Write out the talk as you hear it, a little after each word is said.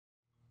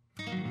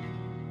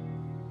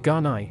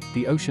Garnai,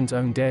 the ocean's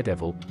own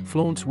daredevil,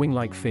 flaunts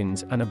wing-like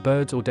fins and a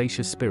bird's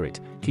audacious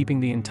spirit, keeping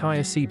the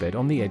entire seabed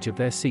on the edge of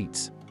their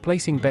seats,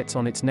 placing bets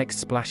on its next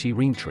splashy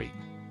reentry.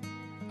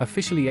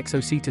 Officially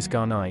Exocetus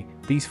garnai,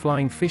 these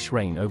flying fish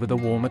reign over the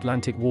warm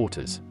Atlantic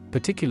waters,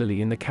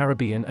 particularly in the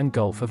Caribbean and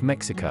Gulf of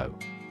Mexico.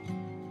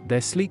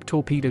 Their sleek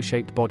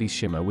torpedo-shaped bodies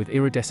shimmer with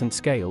iridescent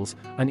scales,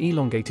 and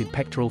elongated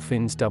pectoral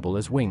fins double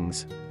as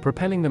wings,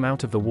 propelling them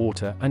out of the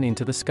water and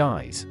into the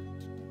skies.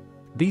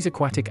 These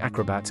aquatic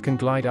acrobats can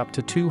glide up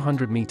to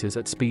 200 meters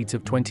at speeds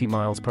of 20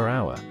 miles per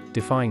hour,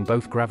 defying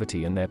both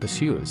gravity and their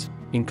pursuers,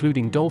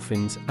 including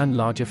dolphins and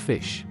larger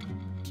fish.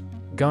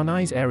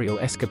 Garnai's aerial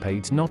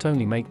escapades not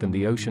only make them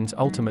the ocean's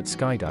ultimate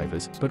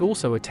skydivers but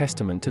also a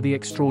testament to the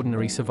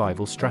extraordinary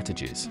survival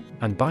strategies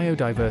and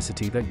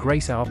biodiversity that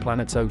grace our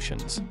planet's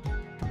oceans.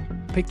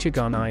 Picture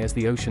Garnai as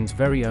the ocean's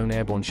very own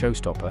airborne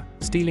showstopper,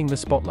 stealing the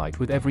spotlight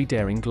with every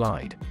daring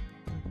glide.